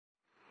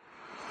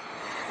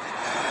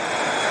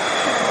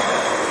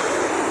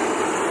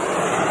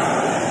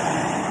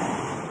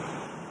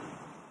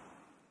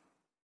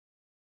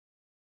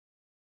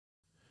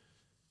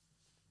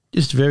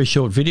Just a very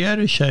short video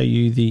to show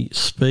you the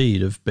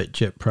speed of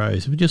BetJet Pro.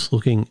 So we're just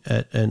looking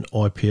at an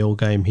IPL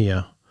game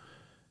here.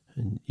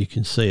 And you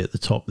can see at the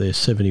top there,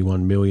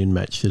 71 million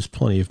match. There's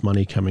plenty of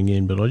money coming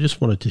in, but I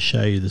just wanted to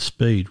show you the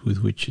speed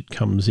with which it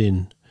comes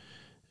in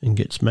and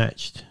gets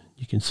matched.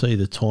 You can see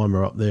the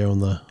timer up there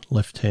on the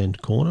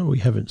left-hand corner. We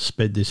haven't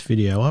sped this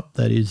video up.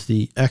 That is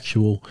the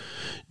actual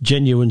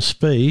genuine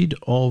speed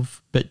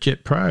of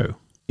BetJet Pro.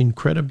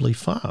 Incredibly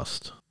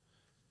fast.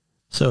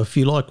 So if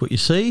you like what you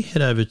see,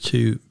 head over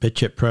to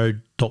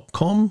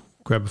betjetpro.com,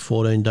 grab a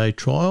 14-day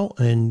trial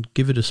and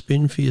give it a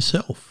spin for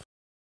yourself.